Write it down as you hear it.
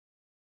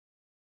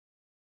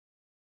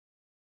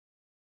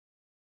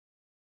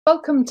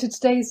Welcome to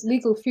today's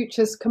Legal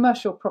Futures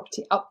Commercial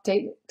Property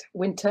Update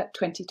Winter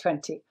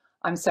 2020.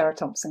 I'm Sarah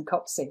Thompson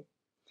Copsey.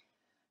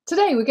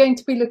 Today we're going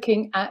to be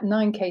looking at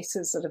 9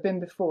 cases that have been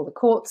before the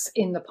courts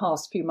in the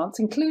past few months,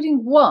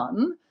 including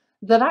one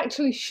that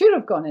actually should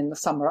have gone in the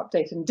summer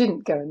update and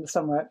didn't go in the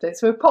summer update.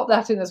 So we'll pop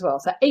that in as well.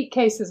 So 8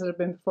 cases that have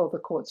been before the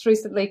courts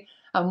recently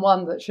and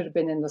one that should have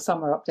been in the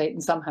summer update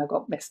and somehow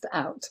got missed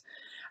out.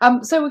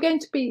 So we're going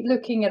to be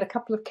looking at a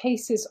couple of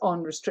cases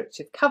on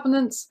restrictive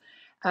covenants.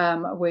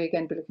 We're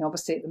going to be looking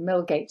obviously at the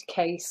Millgate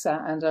case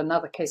and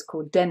another case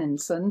called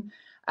Denninson.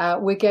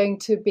 We're going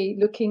to be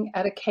looking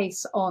at a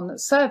case on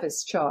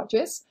service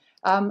charges,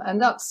 and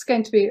that's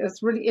going to be a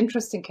really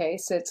interesting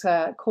case. It's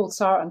called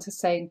Sarah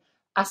Thompson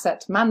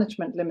Asset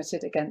Management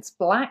Limited against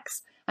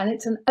Blacks, and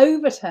it's an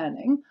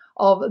overturning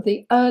of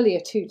the earlier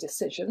 2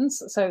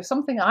 decisions. So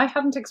something I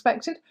hadn't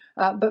expected,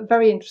 but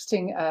very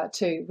interesting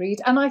to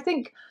read. And I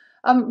think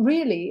I'm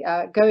really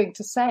going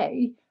to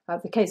say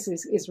the case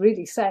is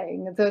really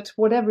saying that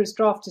whatever is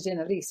drafted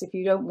in a lease, if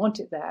you don't want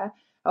it there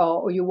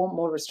or you want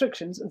more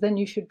restrictions, then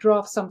you should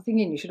draft something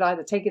in. You should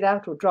either take it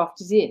out or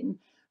draft it in.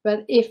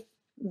 But if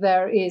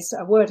there is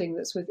a wording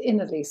that's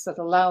within a lease that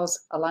allows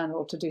a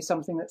landlord to do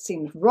something that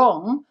seems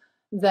wrong,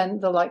 then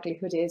the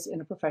likelihood is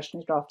in a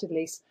professionally drafted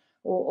lease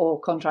or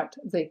contract,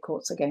 the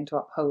courts are going to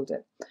uphold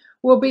it.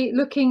 We'll be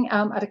looking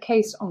at a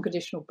case on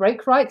conditional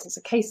break rights. It's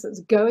a case that's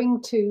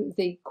going to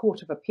the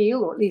Court of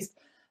Appeal, or at least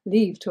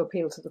leave to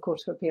appeal to the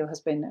Court of Appeal has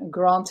been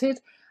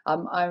granted.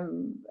 I'll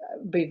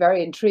be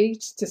very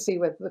intrigued to see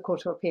whether the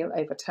Court of Appeal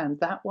overturned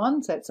that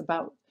one. So it's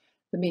about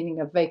the meaning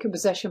of vacant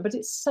possession, but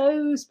it's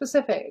so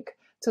specific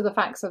to the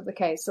facts of the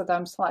case that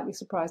I'm slightly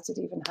surprised it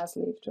even has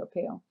leave to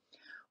appeal.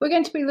 We're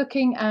going to be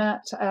looking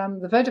at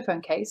the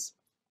Vodafone case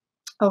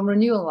on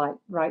renewal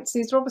rights.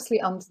 These are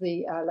obviously under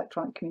the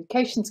Electronic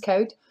Communications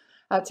Code,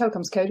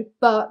 Telecoms Code,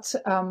 but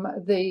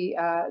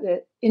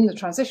in the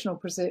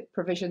transitional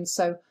provisions,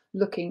 so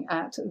looking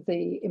at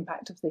the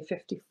impact of the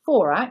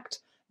 54 Act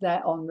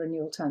there on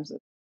renewal terms